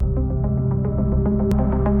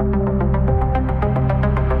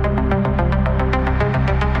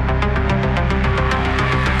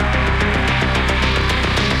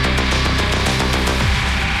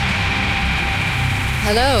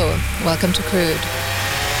Welcome to Crude.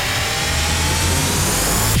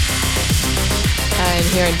 I'm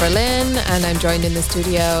here in Berlin and I'm joined in the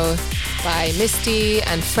studio by Misty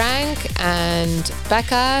and Frank and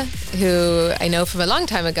Becca, who I know from a long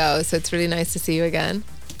time ago, so it's really nice to see you again.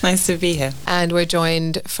 Nice to be here. And we're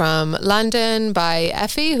joined from London by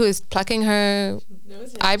Effie, who is plucking her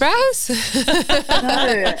eyebrows.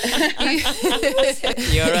 No.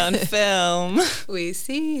 You're on film. We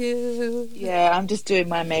see you. Yeah, I'm just doing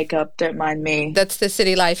my makeup. Don't mind me. That's the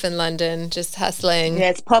city life in London, just hustling. Yeah,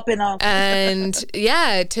 it's popping off. And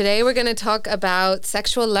yeah, today we're going to talk about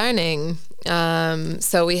sexual learning.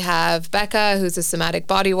 So we have Becca, who's a somatic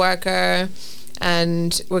body worker,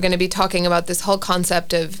 and we're going to be talking about this whole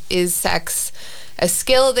concept of, is sex a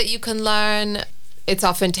skill that you can learn? It's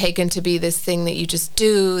often taken to be this thing that you just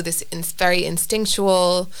do, this very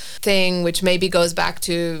instinctual thing, which maybe goes back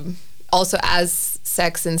to also as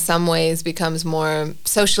sex in some ways becomes more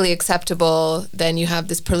socially acceptable, then you have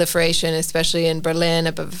this proliferation, especially in Berlin,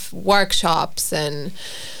 of workshops and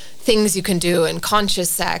things you can do and conscious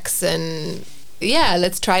sex. And yeah,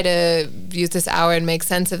 let's try to use this hour and make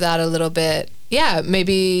sense of that a little bit. Yeah,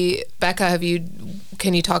 maybe Becca,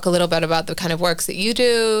 can you talk a little bit about the kind of works that you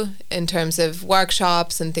do in terms of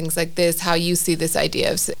workshops and things like this, how you see this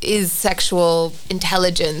idea of, is sexual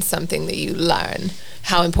intelligence something that you learn?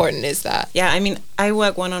 How important is that? Yeah, I mean, I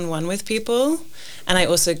work one-on-one with people, and I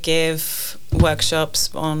also give workshops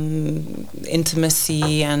on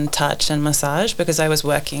intimacy and touch and massage, because I was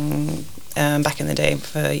working back in the day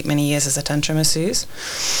for many years as a tantra masseuse.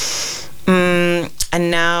 And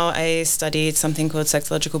now I studied something called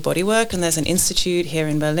sexological bodywork, and there's an institute here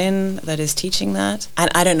in Berlin that is teaching that. And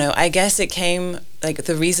I don't know, I guess it came, like,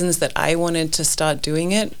 the reasons that I wanted to start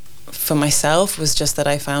doing it for myself was just that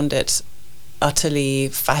I found it utterly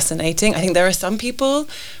fascinating. I think there are some people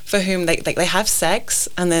for whom they have sex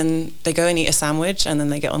and then they go and eat a sandwich and then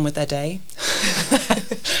they get on with their day.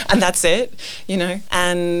 And that's it, you know.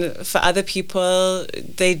 And for other people,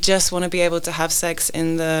 they just want to be able to have sex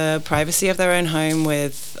in the privacy of their own home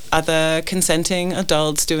with other consenting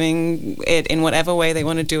adults, doing it in whatever way they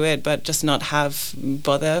want to do it, but just not have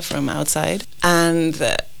bother from outside. And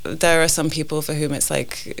there are some people for whom it's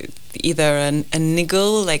like either a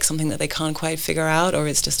niggle, like something that they can't quite figure out, or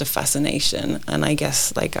it's just a fascination. And I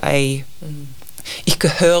guess like ich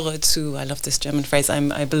gehöre zu, I love this German phrase,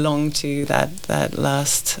 I belong to that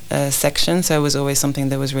last section. So it was always something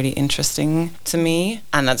that was really interesting to me.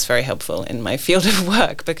 And that's very helpful in my field of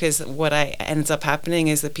work, because what ends up happening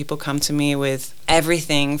is that people come to me with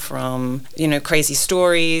everything from, you know, crazy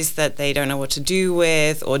stories that they don't know what to do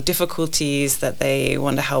with, or difficulties that they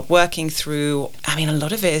want to help working through. I mean, a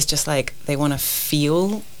lot of it is just like they want to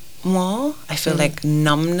feel more. I feel like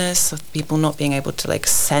numbness of people not being able to like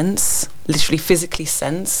sense, literally physically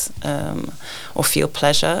sense or feel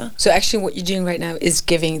pleasure. So actually what you're doing right now is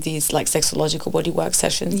giving these like sexological bodywork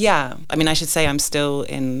sessions? Yeah. I mean, I should say I'm still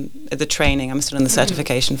in the training. I'm still in the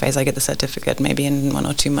certification phase. I get the certificate maybe in 1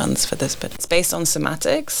 or 2 months for this, but it's based on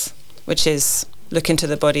somatics, which is look into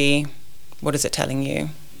the body. What is it telling you?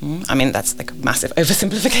 I mean, that's like a massive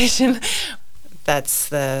oversimplification. That's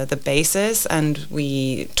the basis, and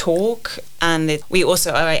we talk, and we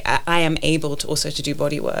also I am able to also to do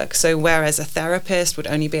body work. So whereas a therapist would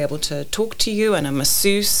only be able to talk to you and a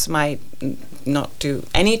masseuse might not do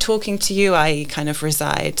any talking to you, I kind of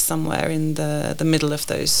reside somewhere in the middle of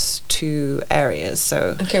those two areas.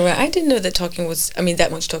 So okay, well, I didn't know that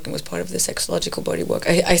that much talking was part of the sexological body work.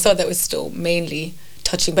 I thought that was still mainly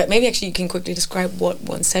touching, but maybe actually you can quickly describe what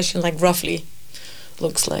one session like roughly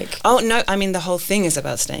looks like. Oh no, I mean the whole thing is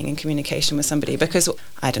about staying in communication with somebody, because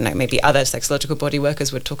I don't know, maybe other sexological body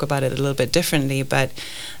workers would talk about it a little bit differently, but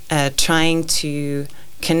trying to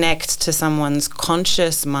connect to someone's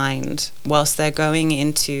conscious mind whilst they're going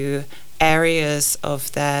into areas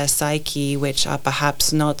of their psyche which are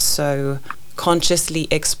perhaps not so consciously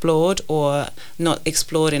explored, or not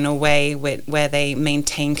explored in a way where they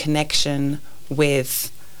maintain connection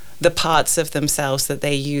with the parts of themselves that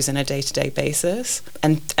they use on a day-to-day basis,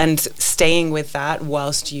 and staying with that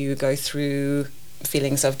whilst you go through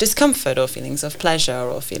feelings of discomfort or feelings of pleasure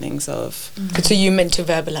or feelings of... So you meant to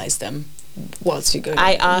verbalize them whilst you go...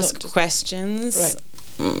 I ask questions.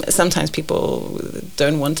 Right. Sometimes people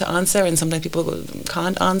don't want to answer, and sometimes people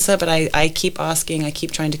can't answer, but I keep asking, I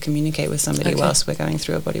keep trying to communicate with somebody whilst we're going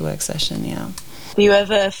through a bodywork session, yeah. Have you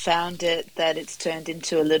ever found it that it's turned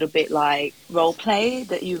into a little bit like role play,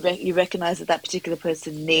 that you recognize that particular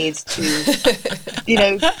person needs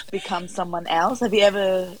to, become someone else? Have you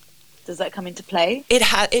ever Does that come into play? It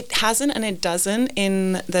hasn't and it doesn't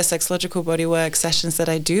in the sexological bodywork sessions that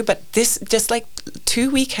I do. But this, just like 2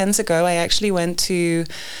 weekends ago, I actually went to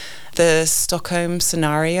the Stockholm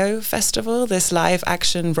Scenario Festival, this live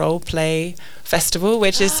action role play festival,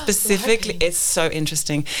 which is specifically, it's so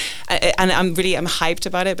interesting. And I'm hyped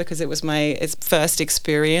about it because it was my first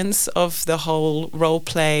experience of the whole role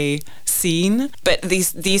play scene. But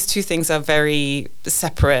these two things are very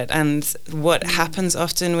separate. And what happens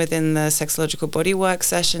often within the sexological bodywork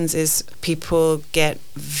sessions is people get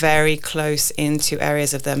very close into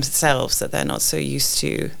areas of themselves that they're not so used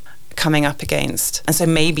to coming up against. And so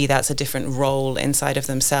maybe that's a different role inside of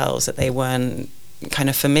themselves that they weren't kind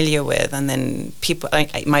of familiar with. And then people,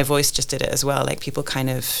 my voice just did it as well, like people kind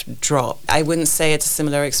of drop. I wouldn't say it's a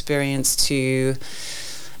similar experience to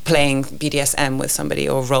playing BDSM with somebody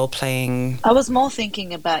or role playing. I was more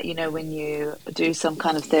thinking about, when you do some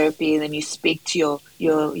kind of therapy and then you speak to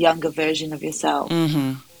your younger version of yourself,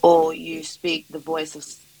 or you speak the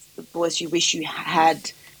voice you wish you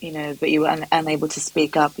had, but you were unable to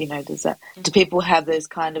speak up. Do people have those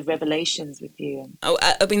kind of revelations with you?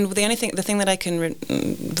 I mean, the thing that I can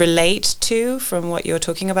relate to from what you're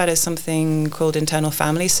talking about is something called internal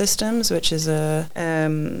family systems, which is a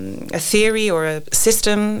theory or a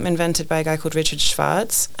system invented by a guy called Richard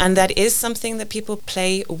Schwartz, and that is something that people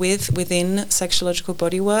play within sexological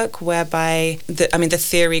bodywork, whereby the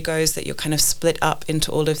theory goes that you're kind of split up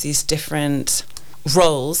into all of these different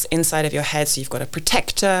roles inside of your head. So you've got a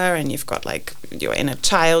protector, and you've got like your inner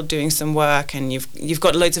child doing some work, and you've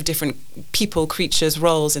got loads of different people, creatures,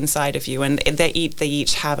 roles inside of you, and they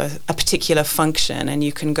each have a particular function, and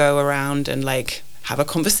you can go around and like have a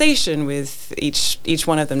conversation with each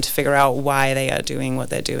one of them to figure out why they are doing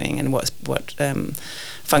what they're doing and what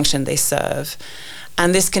function they serve.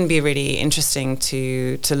 And this can be really interesting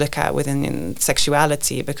to look at within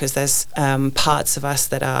sexuality, because there's parts of us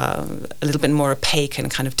that are a little bit more opaque and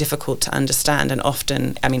kind of difficult to understand. And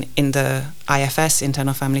often, in the IFS,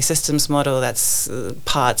 Internal Family Systems model, that's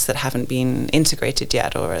parts that haven't been integrated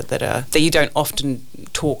yet, or that you don't often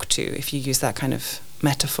talk to, if you use that kind of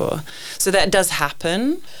metaphor. So that does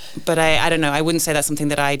happen, but I don't know, I wouldn't say that's something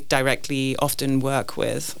that I directly often work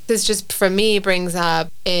with. This just for me brings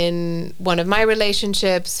up in one of my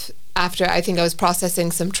relationships, after I think I was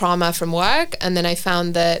processing some trauma from work, and then I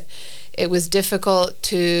found that it was difficult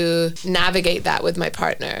to navigate that with my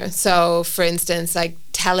partner. So for instance, like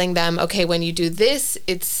telling them, okay, when you do this,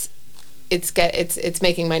 it's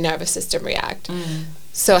making my nervous system react.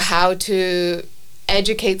 So how to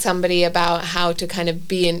educate somebody about how to kind of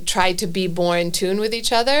try to be more in tune with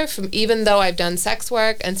each other, even though I've done sex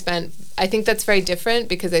work and I think that's very different,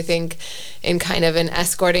 because I think in kind of an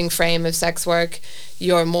escorting frame of sex work,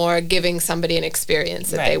 you're more giving somebody an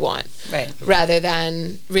experience that they want, rather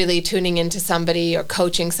than really tuning into somebody or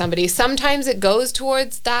coaching somebody. Sometimes it goes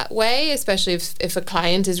towards that way, especially if a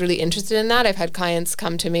client is really interested in that. I've had clients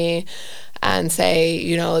come to me and say,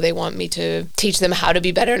 they want me to teach them how to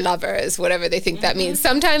be better lovers, whatever they think that means.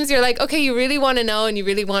 Sometimes you're like, okay, you really want to know and you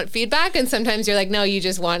really want feedback, and sometimes you're like, no, you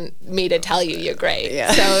just want me to tell you you're great.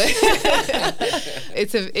 Yeah. So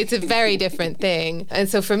it's a very different thing. And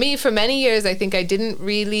so for me, for many years, I think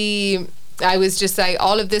I was just like,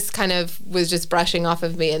 all of this kind of was just brushing off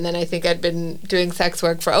of me. And then I think I'd been doing sex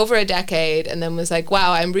work for over a decade, and then was like,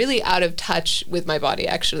 wow, I'm really out of touch with my body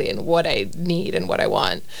actually, and what I need and what I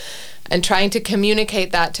want. And trying to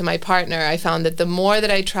communicate that to my partner, I found that the more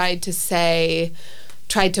that I tried to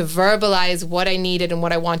verbalize what I needed and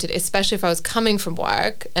what I wanted, especially if I was coming from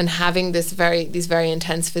work and having these very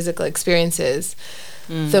intense physical experiences,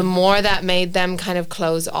 the more that made them kind of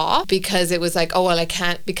close off, because it was like, oh, well, I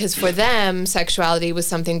can't, because for them, sexuality was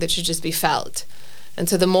something that should just be felt. And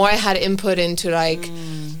so the more I had input into like,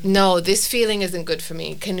 no, this feeling isn't good for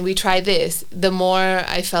me, can we try this? The more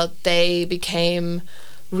I felt they became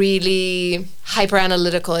really hyper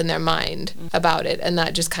analytical in their mind about it, and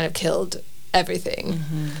that just kind of killed everything.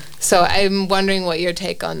 So I'm wondering what your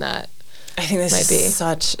take on that. I think this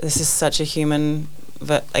is such a human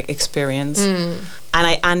experience,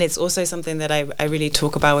 and it's also something that I really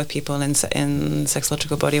talk about with people in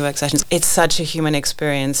sexological bodywork sessions. It's such a human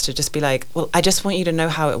experience to just be like, well, I just want you to know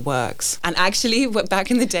how it works. And actually, back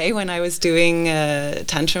in the day when I was doing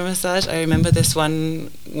tantra massage, I remember this one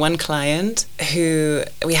client who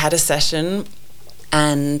we had a session,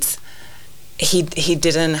 and he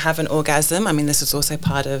didn't have an orgasm. I mean, this was also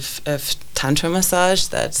part of tantra massage,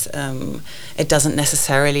 that it doesn't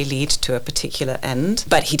necessarily lead to a particular end,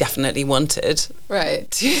 but he definitely wanted.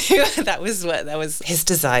 Right. That was his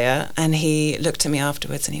desire. And he looked at me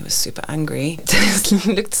afterwards, and he was super angry.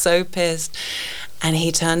 He looked so pissed. And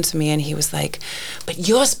he turned to me and he was like, but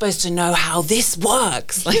you're supposed to know how this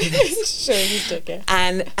works. Like, Sure, he's okay.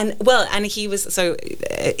 and he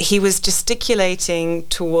was gesticulating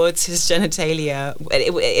towards his genitalia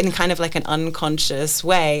in kind of like an unconscious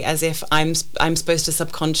way, as if I'm supposed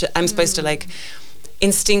to like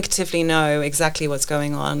instinctively know exactly what's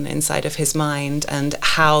going on inside of his mind and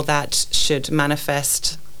how that should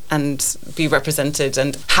manifest and be represented,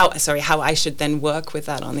 and how I should then work with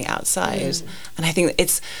that on the outside. And I think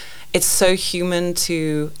it's so human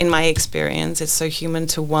to, in my experience, it's so human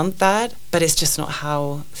to want that, but it's just not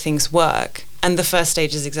how things work. And the first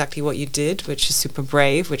stage is exactly what you did, which is super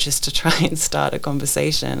brave, which is to try and start a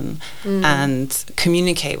conversation and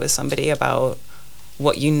communicate with somebody about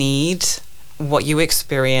what you need, what you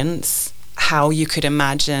experience, how you could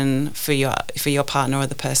imagine for your partner or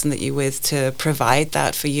the person that you're with to provide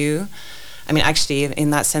that for you. I mean, actually, in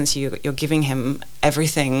that sense, you're giving him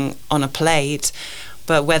everything on a plate,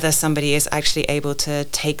 but whether somebody is actually able to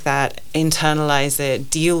take that, internalize it,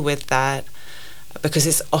 deal with that, because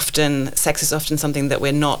sex is often something that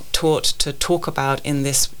we're not taught to talk about in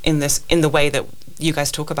the way that you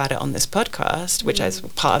guys talk about it on this podcast, which is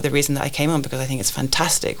part of the reason that I came on, because I think it's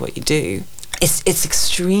fantastic what you do. It's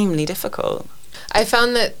extremely difficult. I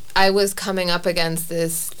found that I was coming up against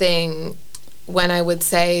this thing when I would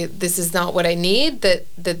say, this is not what I need, that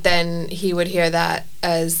then he would hear that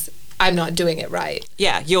as, I'm not doing it right.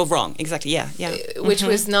 Yeah, you're wrong. Exactly. Yeah. Which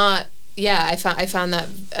was not, I found that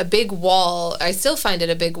a big wall. I still find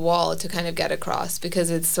it a big wall to kind of get across,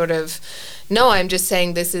 because it's sort of, no, I'm just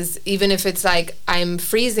saying this is, even if it's like, I'm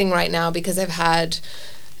freezing right now because I've had,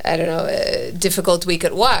 I don't know, a difficult week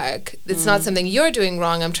at work. It's not something you're doing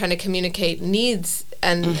wrong. I'm trying to communicate needs.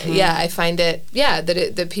 And I find it,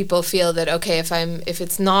 that people feel that, okay, if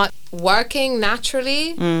it's not working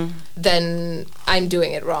naturally, then I'm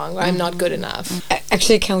doing it wrong, or I'm not good enough.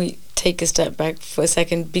 Actually, can we take a step back for a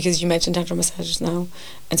second, because you mentioned tantra massages now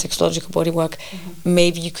and sexological bodywork.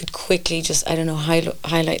 Maybe you could quickly just, I don't know,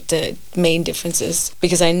 highlight the main differences,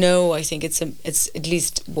 because I think it's at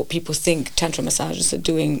least what people think tantra massages are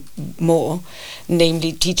doing more,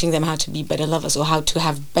 namely teaching them how to be better lovers or how to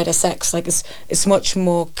have better sex. Like it's much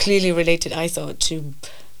more clearly related, I thought, to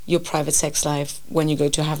your private sex life when you go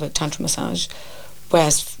to have a tantra massage.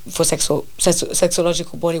 Whereas for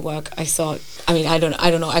sexological bodywork, I thought, I mean, I don't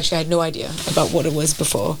know. Actually, I had no idea about what it was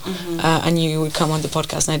before. I knew you would come on the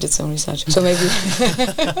podcast, and I did some research. So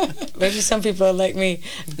maybe some people are like me.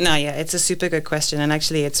 No, yeah, it's a super good question, and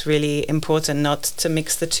actually, it's really important not to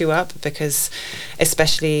mix the two up, because,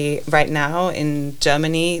 especially right now in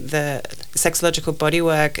Germany, the sexological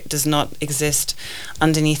bodywork does not exist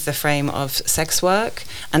underneath the frame of sex work,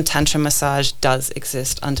 and tantra massage does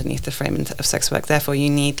exist underneath the frame of sex work. Therefore, you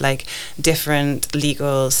need like different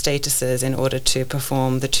legal statuses in order to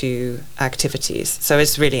perform the two activities. So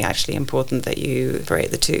it's really actually important that you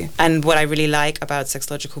separate the two. And what I really like about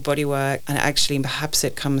sexological bodywork, and actually perhaps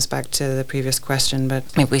it comes back to the previous question, but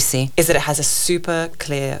maybe we see, is that it has a super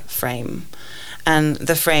clear frame. And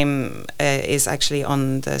the frame is actually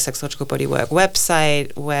on the Sexological Bodywork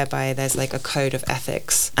website, whereby there's like a code of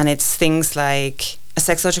ethics. And it's things like, a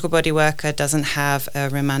sexological body worker doesn't have a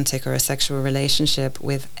romantic or a sexual relationship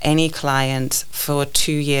with any client for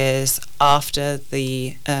 2 years after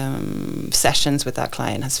the sessions with that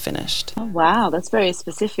client has finished. Oh, wow, that's very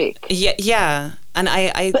specific. Yeah. And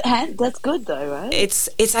but that's good though, right? It's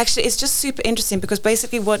just super interesting, because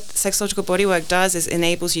basically what sexological bodywork does is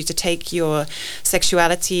enables you to take your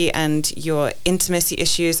sexuality and your intimacy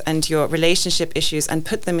issues and your relationship issues and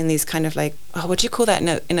put them in these kind of like, what do you call that,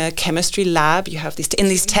 in a chemistry lab? You have these in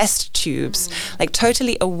these test tubes, like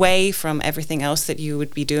totally away from everything else that you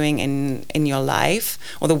would be doing in your life,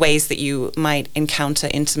 or the ways that you might encounter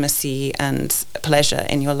intimacy and pleasure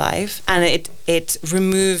in your life. And it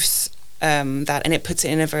removes that, and it puts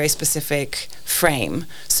it in a very specific frame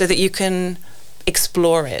so that you can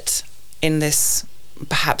explore it in this,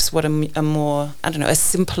 perhaps what a more, I don't know, a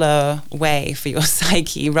simpler way for your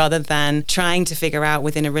psyche, rather than trying to figure out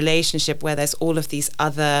within a relationship where there's all of these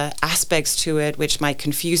other aspects to it which might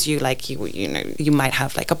confuse you, like you might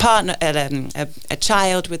have like a partner, a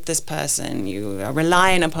child with this person, you are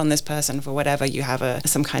relying upon this person for whatever, you have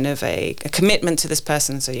some kind of a commitment to this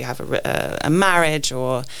person, so you have a marriage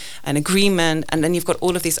or an agreement, and then you've got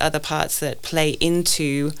all of these other parts that play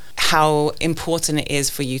into how important it is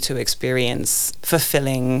for you to experience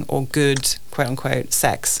fulfilling or good, quote unquote,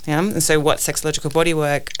 sex. Yeah? And so what sexological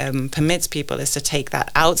bodywork permits people is to take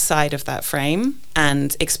that outside of that frame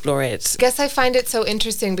and explore it. I guess I find it so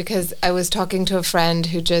interesting because I was talking to a friend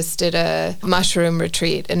who just did a mushroom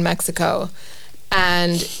retreat in Mexico.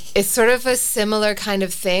 And it's sort of a similar kind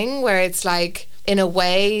of thing where it's like, in a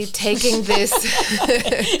way, taking this...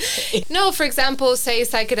 No, for example, say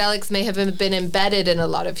psychedelics may have been embedded in a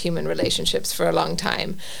lot of human relationships for a long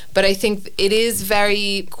time. But I think it is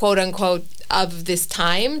very, quote unquote, of this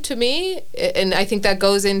time to me. And I think that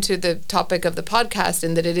goes into the topic of the podcast,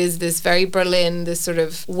 in that it is this very Berlin, this sort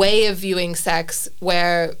of way of viewing sex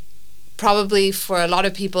where probably for a lot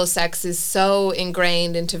of people, sex is so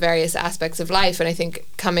ingrained into various aspects of life. And I think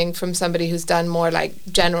coming from somebody who's done more like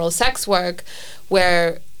general sex work,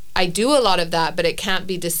 where I do a lot of that, but it can't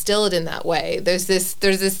be distilled in that way. There's this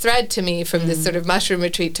thread to me from this sort of mushroom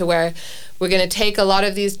retreat to where we're going to take a lot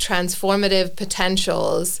of these transformative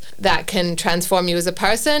potentials that can transform you as a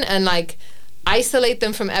person and like isolate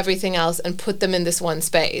them from everything else and put them in this one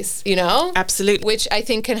space, you know? Absolutely. Which I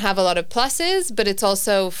think can have a lot of pluses, but it's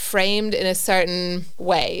also framed in a certain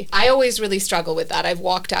way. I always really struggle with that. I've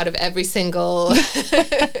walked out of every single...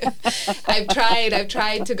 I've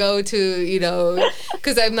tried to go to, you know,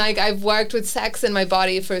 because I'm like, I've worked with sex in my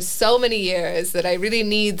body for so many years that I really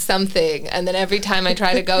need something. And then every time I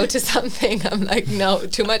try to go to something, I'm like, no,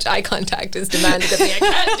 too much eye contact is demanded of me. I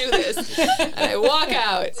can't do this. And I walk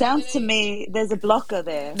out. Sounds to me there's a blocker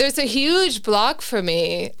there. There's a huge block for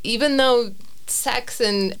me, even though sex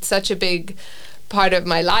is such a big part of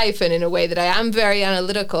my life, and in a way that I am very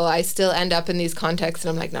analytical, I still end up in these contexts and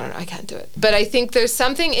I'm like, no, I can't do it. But I think there's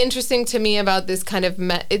something interesting to me about this kind of,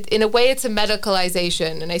 in a way it's a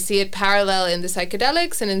medicalization, and I see it parallel in the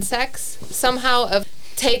psychedelics and in sex somehow, of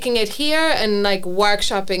taking it here and like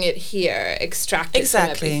workshopping it here, extracting from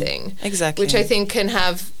everything. Exactly. Which I think can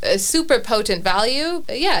have a super potent value.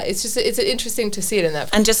 Yeah, it's interesting to see it in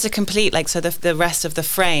that. And just to complete, like, so the rest of the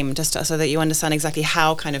frame, just so that you understand exactly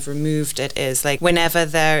how kind of removed it is. Like, whenever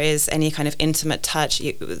there is any kind of intimate touch,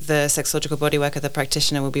 the sexological bodyworker, the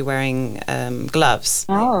practitioner, will be wearing gloves.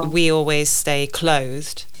 Oh. We always stay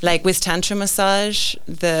clothed. Like with tantra massage,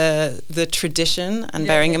 the tradition, and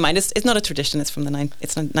bearing in mind, it's not a tradition. It's from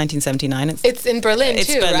 1979. It's in Berlin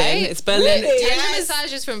too, Berlin. right? It's Berlin. Tantra Yes.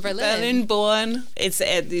 massage is from Berlin. Berlin born. It's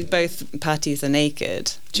both parties are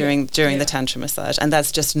naked during the tantra massage, and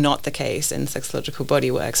that's just not the case in sexological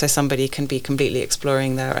bodywork. So somebody can be completely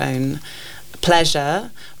exploring their own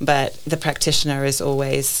pleasure, but the practitioner is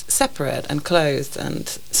always separate and clothed, and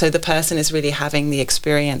so the person is really having the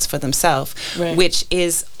experience for themselves, which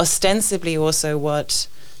is ostensibly also what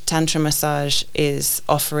tantra massage is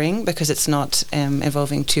offering, because it's not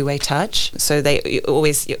involving two-way touch. So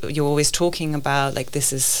you're always talking about, like,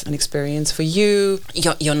 this is an experience for you.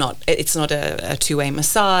 You're not. It's not a two-way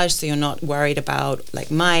massage, so you're not worried about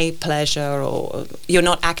like my pleasure, or you're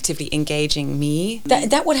not actively engaging me.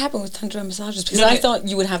 That would happen with tantra massages, because I thought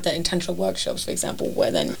you would have that in tantra workshops, for example,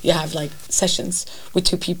 where then you have like sessions with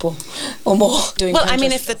two people or more doing. Well, I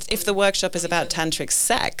mean, tantra if the workshop is about tantric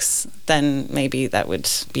sex, then maybe that would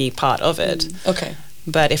be part of it. Okay.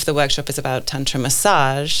 But if the workshop is about tantra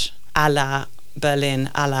massage, a la Berlin,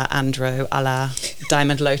 a la Andro, a la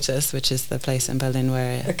Diamond Lotus, which is the place in Berlin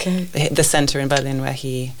where the center in Berlin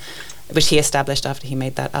which he established after he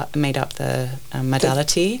made up the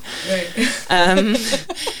modality. Right.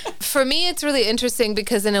 For me, it's really interesting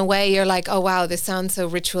because in a way you're like, oh wow, this sounds so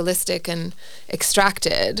ritualistic and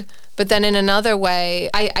extracted. But then in another way,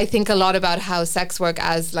 I think a lot about how sex work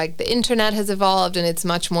as like the internet has evolved, and it's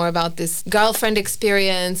much more about this girlfriend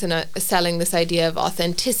experience and selling this idea of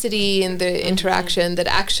authenticity in the interaction, that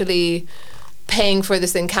actually paying for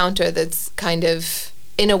this encounter that's kind of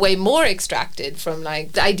in a way more extracted from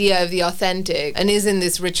like the idea of the authentic and is in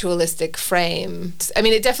this ritualistic frame. I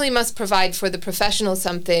mean, it definitely must provide for the professional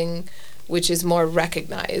something which is more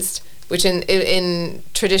recognized, which in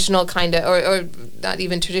traditional kind of, or not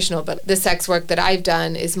even traditional, but the sex work that I've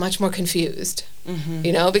done is much more confused,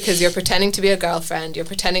 you know, because you're pretending to be a girlfriend, you're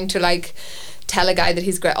pretending to like tell a guy that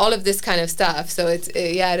he's great, all of this kind of stuff. So it's,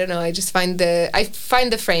 I don't know, I just find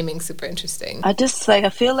the framing super interesting. I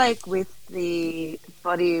feel like with the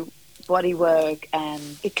body work,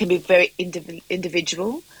 and it can be very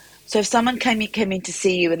individual. So if someone came in to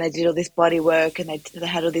see you and they did all this body work and they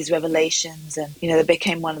had all these revelations and, you know, they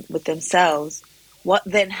became one with themselves, what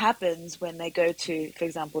then happens when they go to, for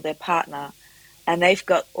example, their partner, and they've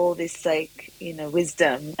got all this, like, you know,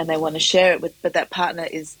 wisdom, and they want to share it with, but that partner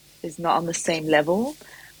is not on the same level.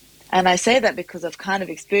 And I say that because I've kind of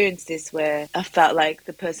experienced this, where I felt like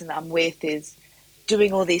the person that I'm with is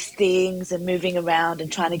doing all these things and moving around and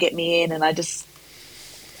trying to get me in, and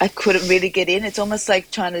I I couldn't really get in. It's almost like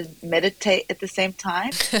trying to meditate at the same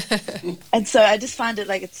time. And so I just find it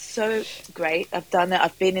like it's so great. I've done it.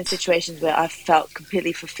 I've been in situations where I felt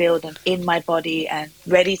completely fulfilled and in my body and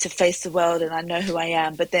ready to face the world, and I know who I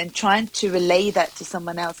am. But then trying to relay that to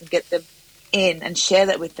someone else and get them in and share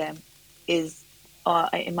that with them is,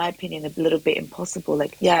 in my opinion, a little bit impossible.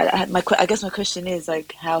 Like, yeah, I guess my question is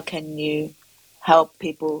like, how can you help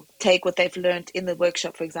people take what they've learned in the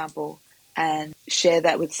workshop, for example, and share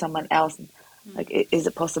that with someone else? Like, is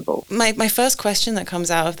it possible? My first question that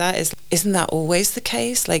comes out of that is, isn't that always the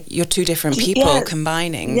case? Like, you're two different people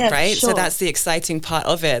combining, right? Sure. So that's the exciting part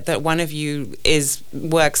of it, that one of you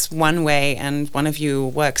works one way and one of you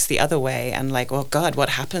works the other way. And like, oh God, what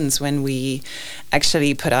happens when we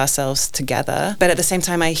actually put ourselves together? But at the same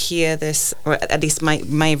time, I hear this, or at least my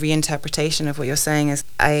reinterpretation of what you're saying is,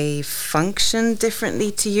 I function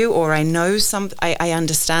differently to you, or I know I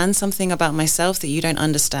understand something about myself that you don't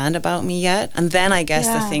understand about me yet. And then I guess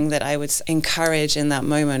the thing that I would encourage in that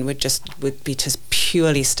moment would be to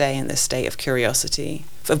purely stay in this state of curiosity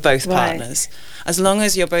for both partners. As long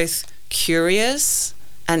as you're both curious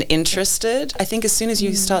and interested, I think as soon as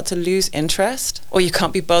you start to lose interest or you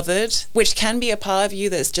can't be bothered, which can be a part of you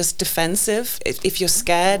that's just defensive. If you're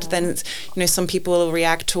scared, then some people will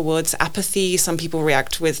react towards apathy, some people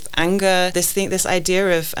react with anger. This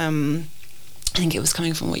idea of I think it was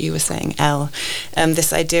coming from what you were saying, Elle,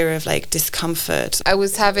 this idea of like discomfort. I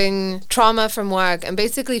was having trauma from work and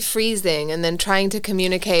basically freezing and then trying to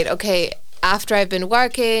communicate, okay, after I've been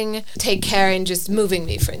working, take care in just moving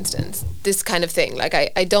me, for instance. This kind of thing. Like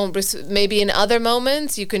I don't, maybe in other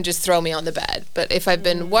moments you can just throw me on the bed. But if I've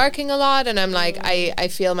been working a lot and I'm like, I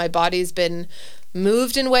feel my body's been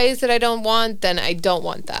moved in ways that I don't want, then I don't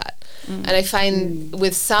want that. And I find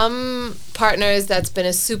with some partners that's been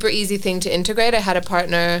a super easy thing to integrate. I had a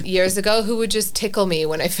partner years ago who would just tickle me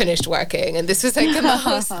when I finished working, and this was like the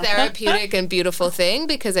most therapeutic and beautiful thing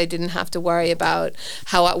because I didn't have to worry about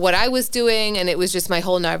what I was doing, and it was just my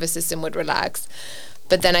whole nervous system would relax.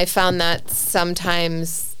 But then I found that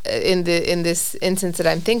sometimes in this instance that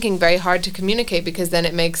I'm thinking, very hard to communicate because then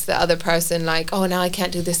it makes the other person like, oh, now I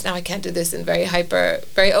can't do this, now I can't do this, and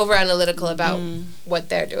very over analytical about what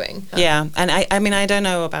they're doing. Yeah, and I mean, I don't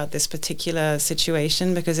know about this particular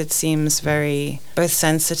situation because it seems very both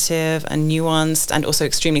sensitive and nuanced and also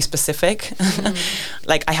extremely specific.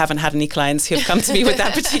 Like, I haven't had any clients who have come to me with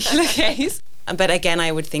that particular case. But again,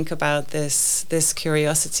 I would think about this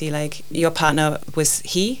curiosity. Like, your partner, was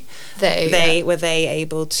he? Were they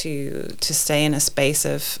able to stay in a space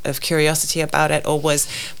of curiosity about it, or was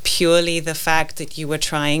purely the fact that you were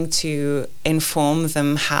trying to inform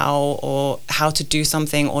them how to do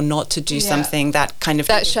something or not to do something that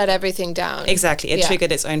shut everything down? Exactly. It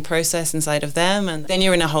triggered its own process inside of them, and then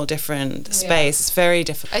you're in a whole different space. It's very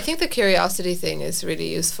difficult. I think the curiosity thing is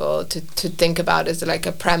really useful to think about as like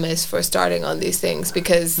a premise for starting on these things,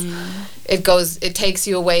 because it takes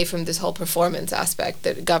you away from this whole performance aspect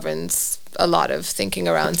that governs a lot of thinking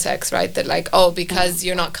around sex, right? That like, oh, because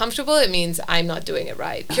you're not comfortable, it means I'm not doing it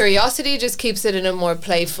right. Curiosity just keeps it in a more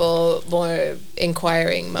playful, more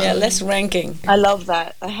inquiring mode. Yeah, less ranking. I love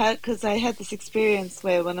that. I had this experience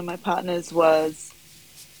where one of my partners was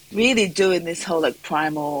really doing this whole like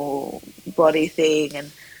primal body thing,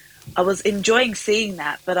 and I was enjoying seeing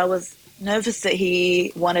that, but I was nervous that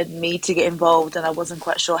he wanted me to get involved and I wasn't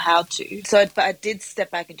quite sure how to. But I did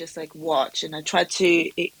step back and just like watch, and I tried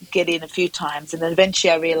to get in a few times, and then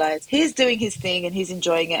eventually I realized he's doing his thing and he's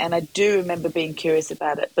enjoying it, and I do remember being curious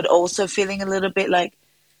about it, but also feeling a little bit like,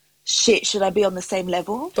 shit, should I be on the same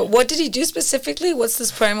level? But what did he do specifically? What's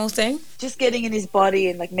this primal thing? Just getting in his body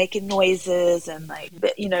and like making noises and like,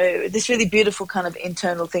 this really beautiful kind of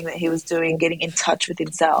internal thing that he was doing, getting in touch with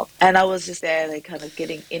himself. And I was just there like kind of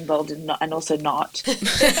getting involved and also not.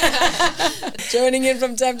 Joining in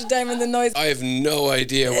from time to time in the noise. I have no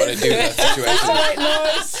idea what to do in that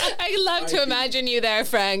situation. I love to imagine you there,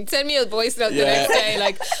 Frank. Send me a voice note the next day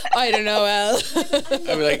like, I don't know, Elle. I'd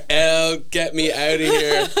be like, Elle, get me out of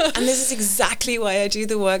here. And this is exactly why I do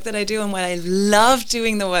the work that I do and why I love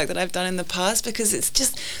doing the work that I've done in the past, because it's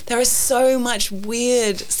just, there is so much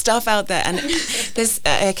weird stuff out there. And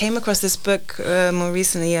I came across this book more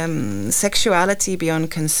recently, Sexuality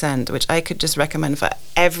Beyond Consent, which I could just recommend for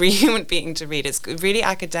every human being to read. It's really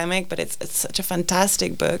academic, but it's such a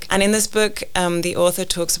fantastic book. And in this book, the author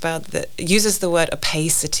uses the word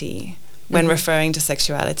opacity when referring to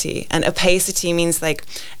sexuality. And opacity means like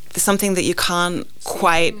something that you can't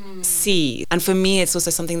quite see. And for me, it's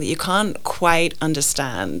also something that you can't quite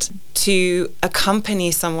understand. To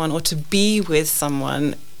accompany someone or to be with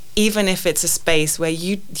someone even if it's a space where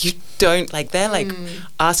you don't like, they're like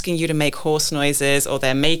asking you to make horse noises, or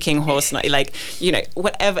they're making horse noise, like, you know,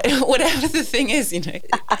 whatever the thing is, you know,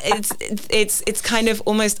 it's kind of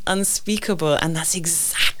almost unspeakable, and that's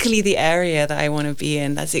exactly the area that I want to be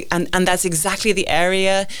in. And that's exactly the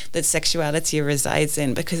area that sexuality resides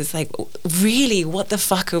in, because it's like, really, what the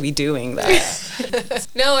fuck are we doing there?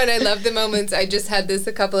 No, and I love the moments. I just had this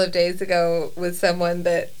a couple of days ago with someone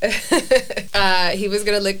that he was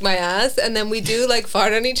gonna lick my ass, and then we do like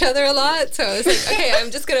fart on each other a lot. So I was like, okay, I'm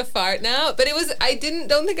just gonna fart now. But I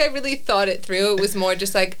don't think I really thought it through. It was more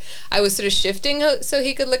just like I was sort of shifting so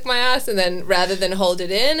he could lick my ass, and then rather than hold it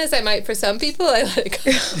in as I might for some people, I let it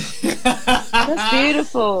go. That's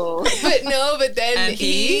beautiful. But then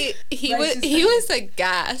he was like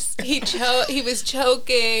gassed. He was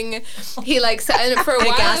choking. He like and for a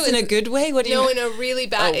while. Gas in a good way? What do you? No, in a really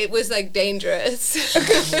bad. It was like dangerous.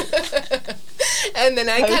 And then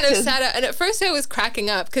I kind of sat up, and at first I was cracking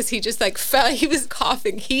up because he just like fell. He was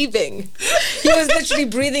coughing, heaving. He was literally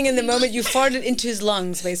breathing in the moment you farted into his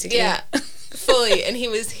lungs, basically. Yeah. Fully, and he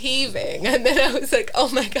was heaving, and then I was like, oh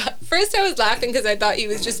my god. First I was laughing because I thought he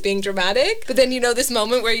was just being dramatic, but then, you know, this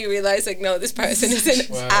moment where you realize, like, no, this person is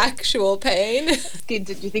in actual pain. Did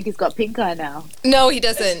you think he's got pink eye now? No, he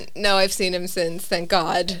doesn't. No, I've seen him since, thank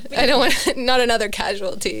God. I don't want not another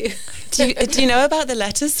casualty. Do you know about the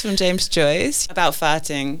letters from James Joyce about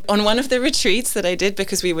farting? On one of the retreats that I did,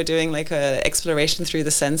 because we were doing like a exploration through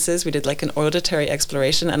the senses, we did like an auditory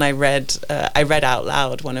exploration, and I read out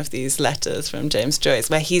loud one of these letters from James Joyce,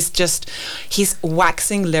 where he's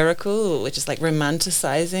waxing lyrical, which is like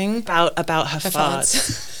romanticizing about her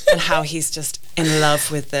farts. And how he's just in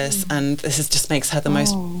love with this, and just makes her the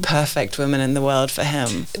most perfect woman in the world for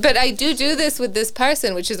him. But I do this with this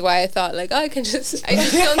person, which is why I thought, like, I just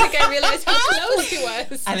don't think I realized how close he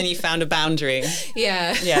was. And then you found a boundary.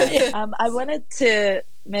 Yeah. I wanted to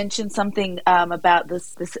mention something about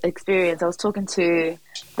this experience. I was talking to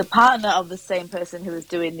the partner of the same person who was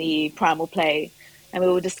doing the primal play, and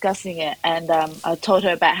we were discussing it, and I told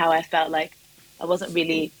her about how I felt like I wasn't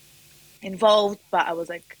really involved, but I was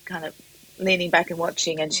like kind of leaning back and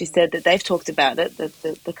watching, and she said that they've talked about it,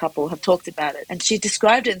 the couple have talked about it, and she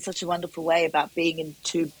described it in such a wonderful way about being in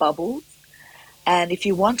two bubbles. And if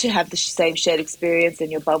you want to have the same shared experience,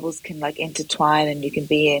 then your bubbles can like intertwine and you can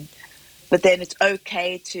be in, but then it's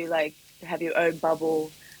okay to like have your own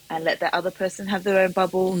bubble and let the other person have their own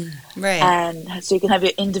bubble. Right. And so you can have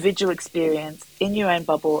your individual experience in your own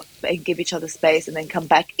bubble and give each other space, and then come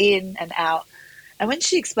back in and out. And when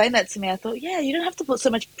she explained that to me, I thought, yeah, you don't have to put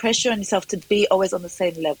so much pressure on yourself to be always on the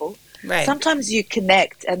same level. Right. Sometimes you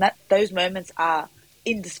connect, and those moments are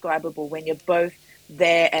indescribable when you're both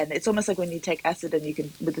there. And it's almost like when you take acid and you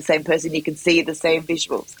can, with the same person, you can see the same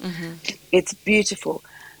visuals. Mm-hmm. It's beautiful.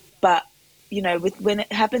 But, you know, when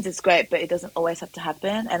it happens, it's great, but it doesn't always have to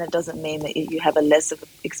happen. And it doesn't mean that you have a less of an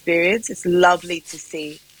experience. It's lovely to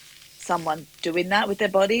see someone doing that with their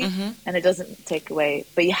body, and it doesn't take away,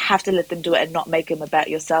 but you have to let them do it and not make them about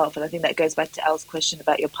yourself. And I think that goes back to Elle's question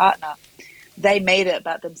about your partner. They made it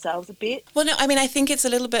about themselves a bit. Well, no, I mean, I think it's a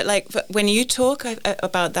little bit like when you talk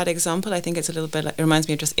about that example, I think it's a little bit like, it reminds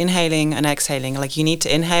me of just inhaling and exhaling. Like, you need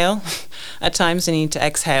to inhale at times and you need to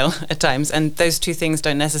exhale at times, and those two things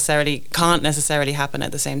can't necessarily happen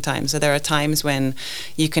at the same time. So there are times when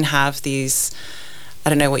you can have these, I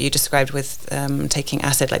don't know what you described with taking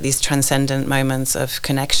acid, like these transcendent moments of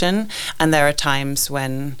connection. And there are times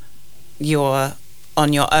when you're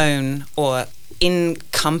on your own or in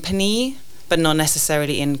company, but not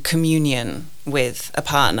necessarily in communion with a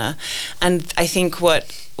partner. And I think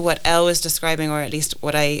what Elle was describing, or at least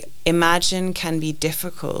what I imagine can be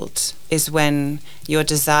difficult, is when your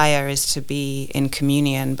desire is to be in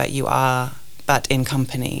communion, but in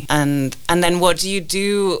company. And then what do you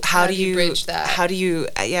do? How do you bridge that?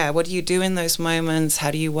 What do you do in those moments?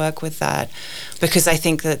 How do you work with that? Because I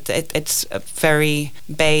think that it's a very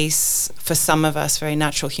base, for some of us, very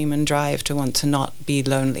natural human drive to want to not be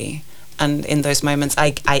lonely. And in those moments,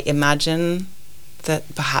 I imagine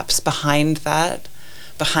that perhaps behind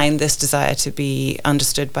this desire to be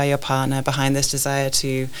understood by your partner, behind this desire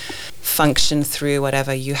to function through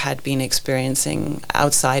whatever you had been experiencing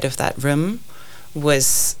outside of that room,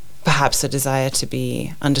 was perhaps a desire to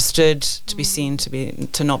be understood, to be seen,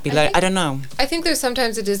 to not be I don't know. I think there's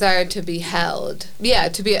sometimes a desire to be held. Yeah,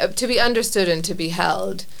 to be understood and to be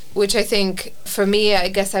held. Which I think, for me, I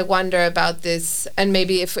guess I wonder about this, and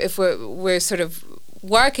maybe if we're sort of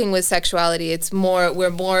working with sexuality, it's more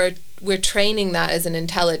we're training that as an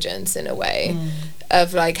intelligence in a way.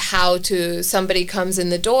 Of like somebody comes in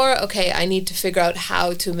the door, okay, I need to figure out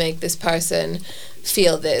how to make this person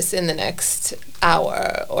feel this in the next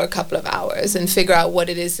hour or a couple of hours, and figure out what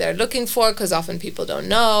it is they're looking for, because often people don't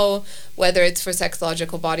know whether it's for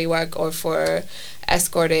sexological bodywork or for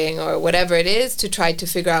escorting or whatever it is, to try to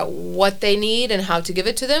figure out what they need and how to give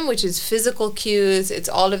it to them, which is physical cues. It's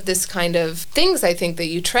all of this kind of things, I think, that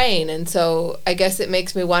you train. And so I guess it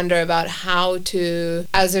makes me wonder about how to,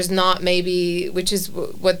 as there's not maybe, which is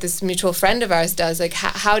what this mutual friend of ours does, like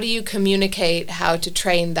how do you communicate how to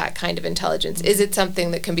train that kind of intelligence? Is it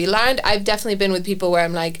something that can be learned? I've definitely been with people where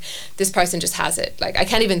I'm like, this person just has it. Like, I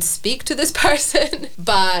can't even speak to this person,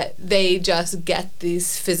 but they just get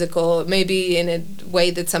these physical, maybe in a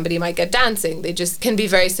way that somebody might get dancing. They just can be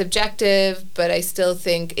very subjective, but I still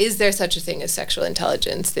think, is there such a thing as sexual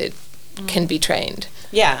intelligence that can be trained?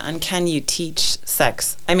 Yeah, and can you teach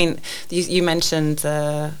sex? I mean, you mentioned,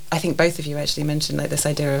 I think both of you actually mentioned like this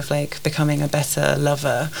idea of like becoming a better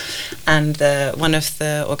lover, and one of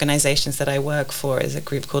the organizations that I work for is a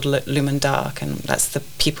group called Lumen Dark, and that's the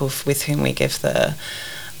people with whom I give the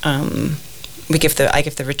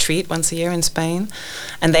retreat once a year in Spain,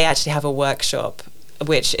 and they actually have a workshop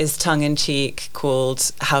which is tongue-in-cheek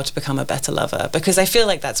called How to Become a Better Lover, because I feel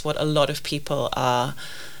like that's what a lot of people are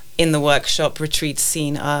in the workshop retreat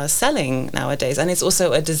scene are selling nowadays. And it's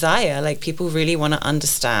also a desire, like people really want to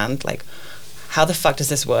understand, like, how the fuck does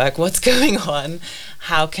this work? What's going on?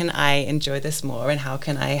 How can I enjoy this more? And how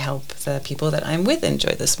can I help the people that I'm with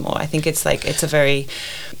enjoy this more? I think it's like, it's a very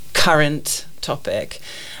current topic.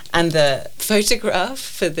 And the photograph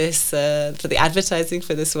for this, for the advertising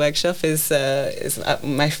for this workshop is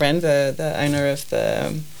my friend, the owner of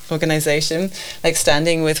the organization, like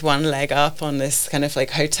standing with one leg up on this kind of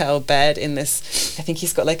like hotel bed in this, I think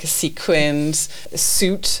he's got like a sequined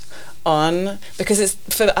suit on, because it's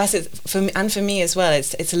for us, it's for me as well,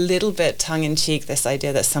 it's a little bit tongue-in-cheek, this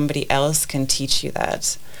idea that somebody else can teach you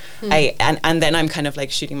that. And then I'm kind of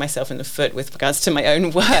like shooting myself in the foot with regards to my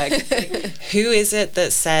own work. Who is it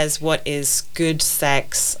that says what is good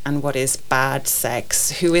sex and what is bad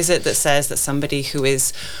sex? Who is it that says that somebody who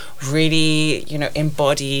is really,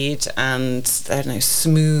 embodied and, I don't know,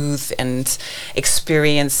 smooth and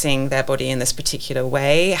experiencing their body in this particular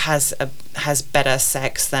way has better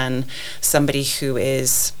sex than somebody who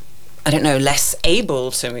is, I don't know, less able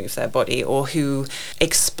to move their body, or who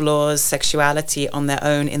explores sexuality on their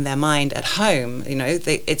own in their mind at home?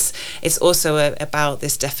 It's also about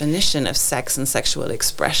this definition of sex and sexual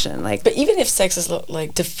expression. But even if sex is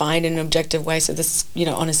like defined in an objective way, so this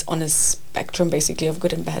on a spectrum basically of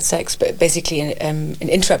good and bad sex, but basically an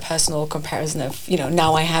intrapersonal comparison of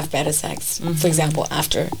now I have better sex, for example,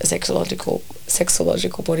 after a sexological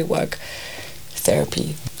bodywork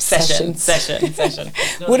therapy session.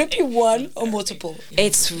 Would it be one or multiple?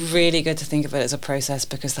 It's really good to think of it as a process,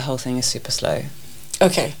 because the whole thing is super slow.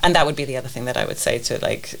 Okay. And that would be the other thing that I would say to,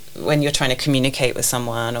 like, when you're trying to communicate with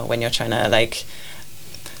someone, or when you're trying to like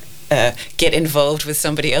get involved with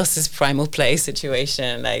somebody else's primal play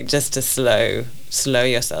situation, like just to slow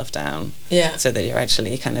yourself down, so that you're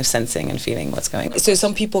actually kind of sensing and feeling what's going on. So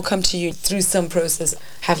some people come to you through some process,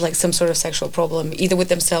 have like some sort of sexual problem, either with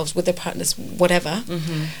themselves, with their partners, whatever,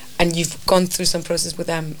 and you've gone through some process with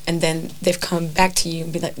them, and then they've come back to you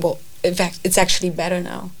and be like, well, in fact, it's actually better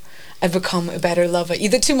now. I've become a better lover,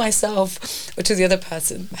 either to myself or to the other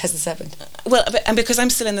person. Has this happened? Well, and because I'm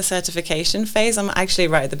still in the certification phase, I'm actually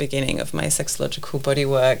right at the beginning of my sexological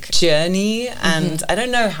bodywork journey, and I don't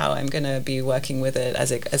know how I'm going to be working with it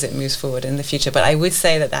as it moves forward in the future. But I would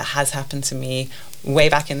say that has happened to me way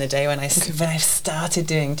back in the day when I started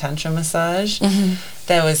doing tantra massage.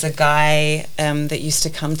 There was a guy that used to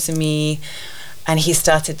come to me, and he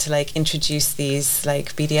started to like introduce these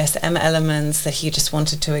like BDSM elements that he just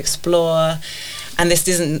wanted to explore. And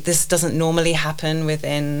this doesn't normally happen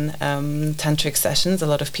within tantric sessions. A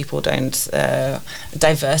lot of people don't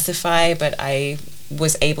diversify, but I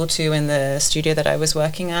was able to in the studio that I was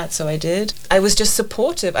working at, so I did. I was just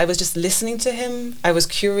supportive. I was just listening to him. I was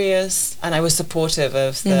curious, and I was supportive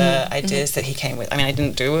of the ideas that he came with. I mean, I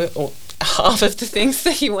didn't do it or half of the things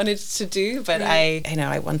that he wanted to do, but I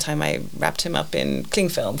one time I wrapped him up in cling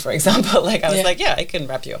film, for example. Like I was like, I can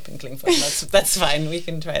wrap you up in cling film. That's fine. We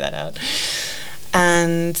can try that out.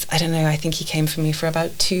 And I don't know, I think he came to me for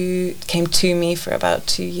about 2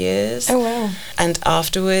 years. Oh, wow. And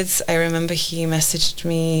afterwards, I remember he messaged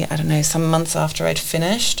me, I don't know, some months after I'd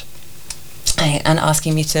finished, and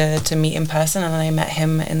asking me to meet in person, and I met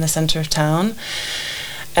him in the center of town.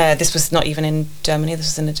 This was not even in Germany, this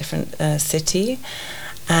was in a different city.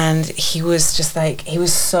 And he was just like, he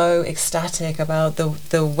was so ecstatic about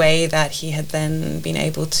the way that he had then been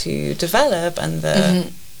able to develop, and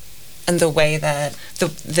the way that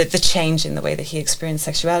the change in the way that he experienced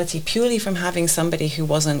sexuality, purely from having somebody who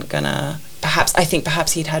wasn't gonna,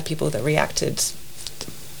 perhaps he'd had people that reacted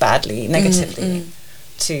badly, negatively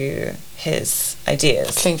to his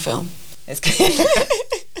ideas. Cling film.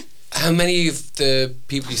 How many of the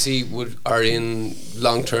people you see are in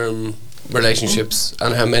long-term relationships,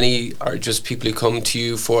 and how many are just people who come to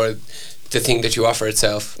you for the thing that you offer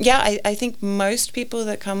itself? Yeah, I think most people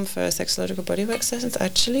that come for sexological bodywork sessions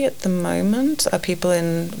actually at the moment are people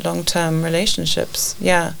in long-term relationships.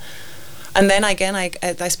 Yeah. And then again, I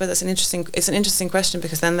suppose it's an interesting question,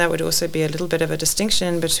 because then there would also be a little bit of a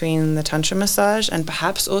distinction between the tantra massage and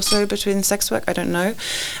perhaps also between sex work, I don't know,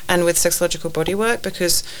 and with sexological bodywork,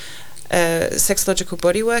 because sexological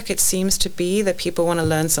bodywork, it seems to be that people want to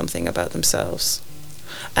learn something about themselves.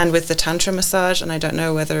 And with the tantra massage, and I don't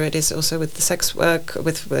know whether it is also with the sex work,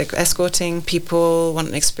 with like escorting, people want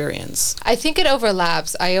an experience. I think it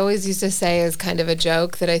overlaps. I always used to say as kind of a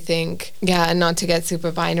joke that I think, and not to get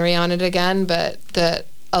super binary on it again, but that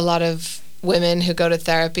a lot of women who go to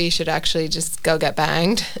therapy should actually just go get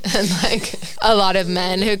banged, and like a lot of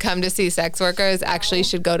men who come to see sex workers actually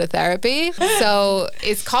should go to therapy. So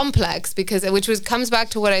it's complex, because comes back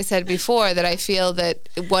to what I said before, that I feel that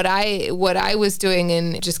what I was doing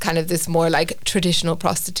in just kind of this more like traditional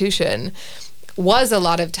prostitution was a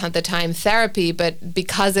lot of the time therapy, but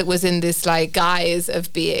because it was in this like guise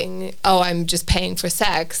of being, I'm just paying for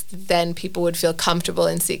sex, then people would feel comfortable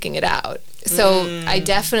in seeking it out. So I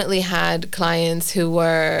definitely had clients who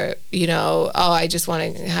were, I just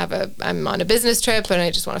want to I'm on a business trip and I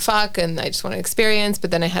just want to fuck and I just want to experience. But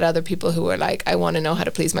then I had other people who were like, I want to know how to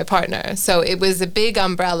please my partner. So it was a big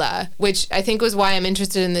umbrella, which I think was why I'm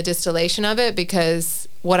interested in the distillation of it, because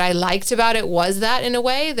what I liked about it was that, in a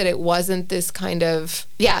way, that it wasn't this kind of,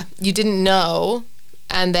 you didn't know,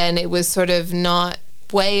 and then it was sort of not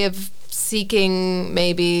way of seeking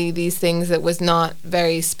maybe these things that was not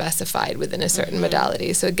very specified within a certain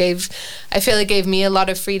modality. So I feel it gave me a lot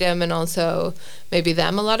of freedom, and also maybe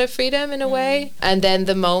them a lot of freedom in a way. And then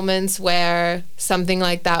the moments where something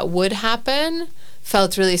like that would happen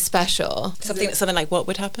felt really special. Something like what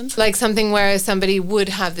would happen? Like something where somebody would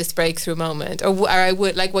have this breakthrough moment, or I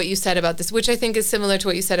would, like what you said about this, which I think is similar to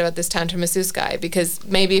what you said about this Tantra masseuse guy, because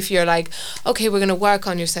maybe if you're like, okay, we're going to work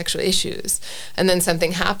on your sexual issues, and then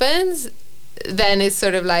something happens, then it's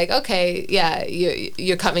sort of like, okay,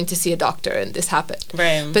 you're coming to see a doctor and this happened.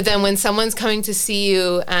 Right. But then when someone's coming to see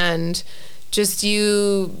you and just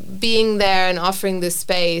you being there and offering this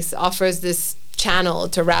space offers this channel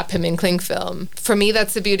to wrap him in cling film. For me,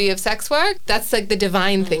 that's the beauty of sex work. That's like the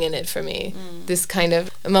divine thing in it for me. This kind of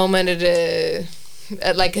moment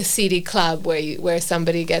at like a seedy club where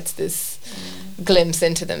somebody gets this glimpse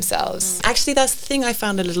into themselves. Actually, that's the thing I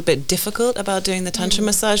found a little bit difficult about doing the Tantra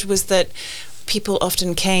massage, was that people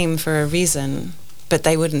often came for a reason, but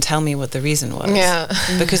they wouldn't tell me what the reason was. Yeah.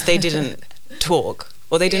 Because they didn't talk.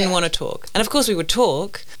 Or they didn't want to talk. And of course we would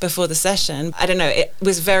talk before the session. I don't know, it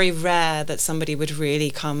was very rare that somebody would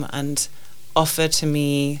really come and offer to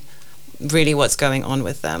me really what's going on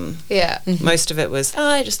with them. Yeah. Most of it was,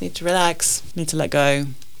 I just need to relax, need to let go.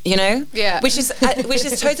 Yeah. Which is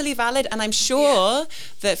totally valid, and I'm sure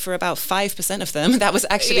that for about 5% of them that was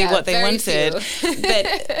actually what they wanted.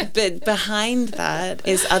 but behind that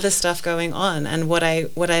is other stuff going on, and what I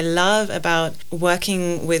love about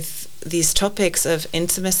working with these topics of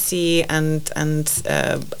intimacy and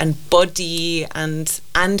body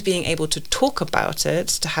and being able to talk about it,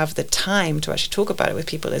 to have the time to actually talk about it with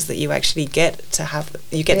people, is that you actually get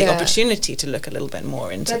the opportunity to look a little bit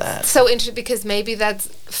more into that. So interesting, because maybe that's,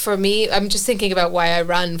 for me, I'm just thinking about why I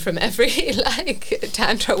run from every like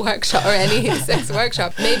tantra workshop or any sex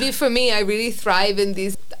workshop. Maybe for me, I really thrive in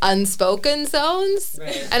these unspoken zones.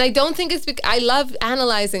 Right. And I don't think it's because I love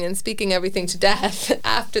analyzing and speaking everything to death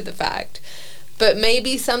after the fact. But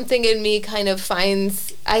maybe something in me kind of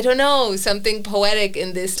finds, I don't know, something poetic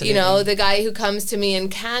in this, the guy who comes to me and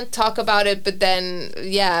can't talk about it, but then,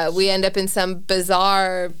 we end up in some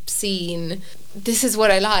bizarre scene. This is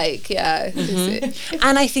what I like,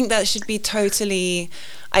 And I think that should be totally...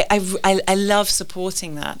 I love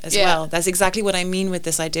supporting that as well. That's exactly what I mean with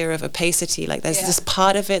this idea of opacity. Like there's this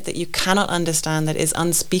part of it that you cannot understand, that is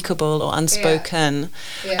unspeakable or unspoken,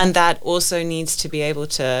 and that also needs to be able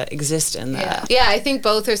to exist in there. Yeah, I think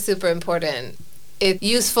both are super important. It's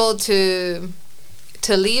useful to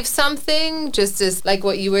leave something, just as like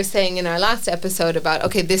what you were saying in our last episode about,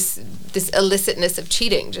 okay, this illicitness of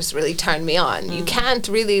cheating just really turned me on. You can't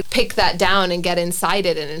really pick that down and get inside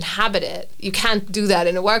it and inhabit it. You can't do that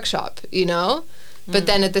in a workshop, But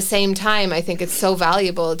then at the same time, I think it's so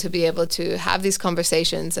valuable to be able to have these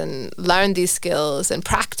conversations and learn these skills and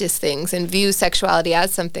practice things and view sexuality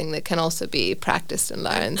as something that can also be practiced and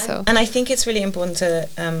learned. And I think it's really important to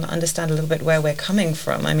understand a little bit where we're coming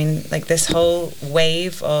from. I mean, like this whole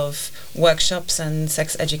wave of workshops and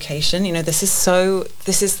sex education, you know, this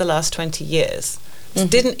is the last 20 years. It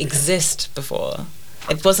didn't exist before.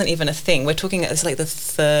 It wasn't even a thing. We're talking, it's like the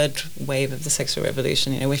third wave of the sexual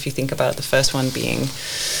revolution. You know, if you think about the first one being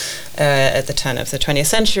at the turn of the 20th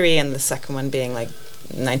century and the second one being like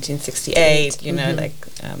 1968, you know, like,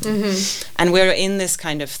 and we're in this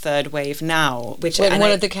kind of third wave now. Which what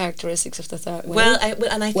are the characteristics of the third wave? Well,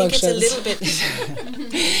 I think it's a little bit.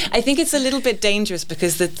 I think it's a little bit dangerous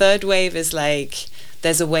because the third wave is like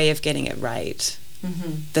there's a way of getting it right.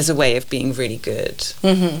 There's a way of being really good.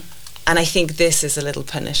 And I think this is a little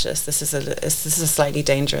pernicious. This is a slightly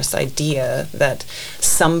dangerous idea that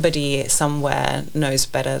somebody somewhere knows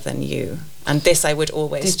better than you. And this I would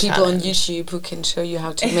always There's people on YouTube who can show you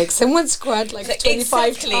how to make someone squirt like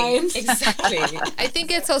 25 times. Exactly. I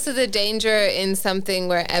think it's also the danger in something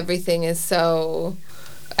where everything is so,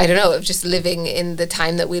 I don't know, of just living in the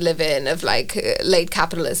time that we live in, of like late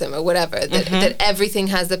capitalism or whatever, that everything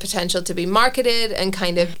has the potential to be marketed and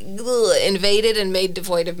kind of invaded and made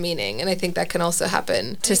devoid of meaning. And I think that can also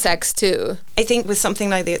happen to sex too. I think with something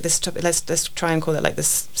like this topic, let's try and call it like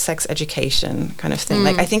this sex education kind of thing.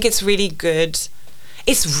 Like, I think it's really good.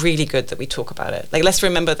 It's really good that we talk about it. Like, let's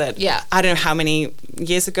remember that, I don't know how many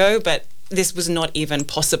years ago, but this was not even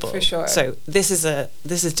possible. For sure. So this is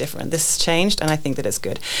different. This has changed, and I think that it's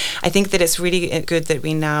good. I think that it's really good that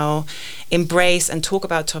we now embrace and talk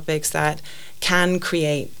about topics that can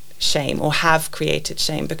create shame or have created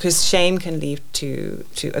shame, because shame can lead to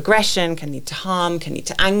aggression, can lead to harm, can lead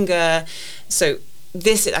to anger. So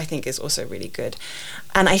this, I think, is also really good.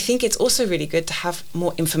 And I think it's also really good to have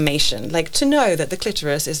more information, like to know that the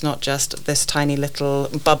clitoris is not just this tiny little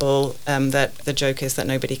bubble that the joke is that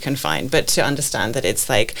nobody can find, but to understand that it's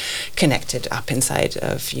like connected up inside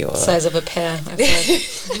of your... size of a pear.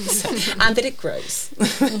 And that it grows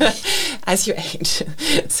as you age.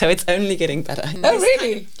 So it's only getting better. Oh,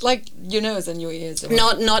 really? Like your nose and your ears?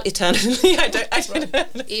 Not eternally. I don't.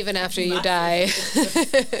 Even after you die.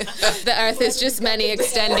 The earth is just many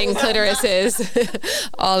extending clitorises.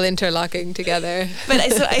 All interlocking together. But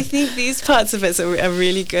so I think these parts of it are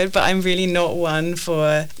really good, but I'm really not one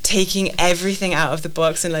for taking everything out of the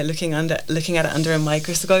box and like looking at it under a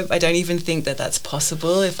microscope. I don't even think that that's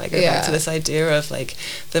possible if I go back to this idea of like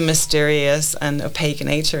the mysterious and opaque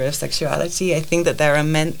nature of sexuality. I think that there are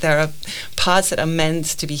parts that are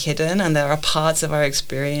meant to be hidden, and there are parts of our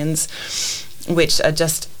experience which are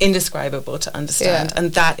just indescribable to understand,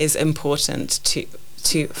 and that is important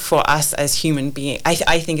for us as human beings.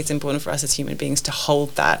 I think it's important for us as human beings to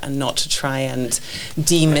hold that and not to try and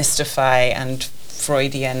demystify and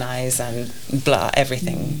Freudianize and blah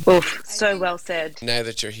everything. Oof, so well said. Now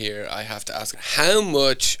that you're here, I have to ask, how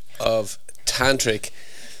much of tantric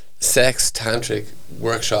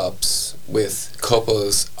workshops with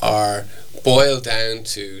couples are boiled down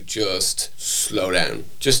to just slow down,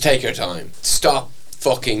 just take your time, stop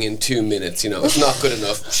fucking in 2 minutes, you know, it's not good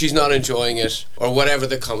enough, she's not enjoying it, or whatever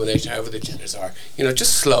the combination, however the genders are, you know,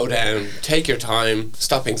 just slow down, take your time,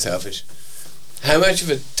 stop being selfish. How much of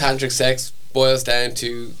a tantric sex boils down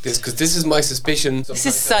to this? Because this is my suspicion. This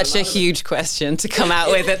is such a huge question to come out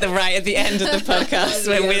with at the end of the podcast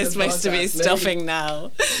when we're supposed to be stopping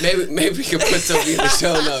now. Maybe we could put something in the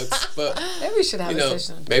show notes. But maybe we should have a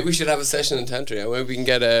session. Maybe we should have a session in Tantra. Maybe we can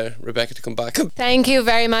get Rebecca to come back. Thank you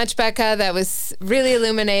very much, Becca. That was really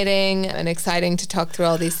illuminating and exciting to talk through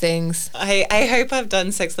all these things. I hope I've done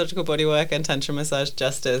sexological bodywork and Tantra massage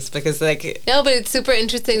justice, because like... No, but it's super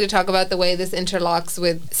interesting to talk about the way this interlocks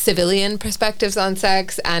with civilian perspectives on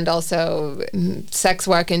sex and also sex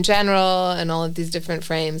work in general and all of these different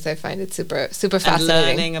frames. I find it super fascinating.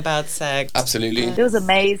 And learning about sex. Absolutely. It was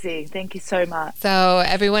amazing. Thank you so much. So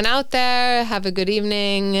everyone out there, have a good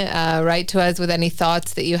evening. Write to us with any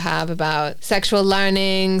thoughts that you have about sexual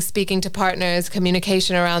learning, speaking to partners,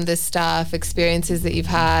 communication around this stuff, experiences that you've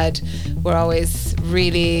had. We're always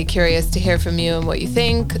really curious to hear from you and what you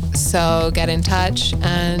think. So get in touch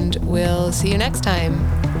and we'll see you next time.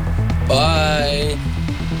 Bye.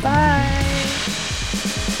 Bye.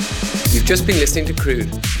 You've just been listening to Crude.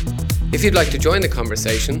 If you'd like to join the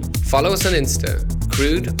conversation, follow us on Insta,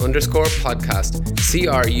 crude_podcast,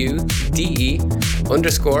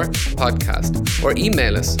 CRUDE_podcast, or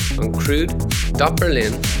email us on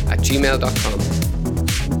crude.berlin@gmail.com.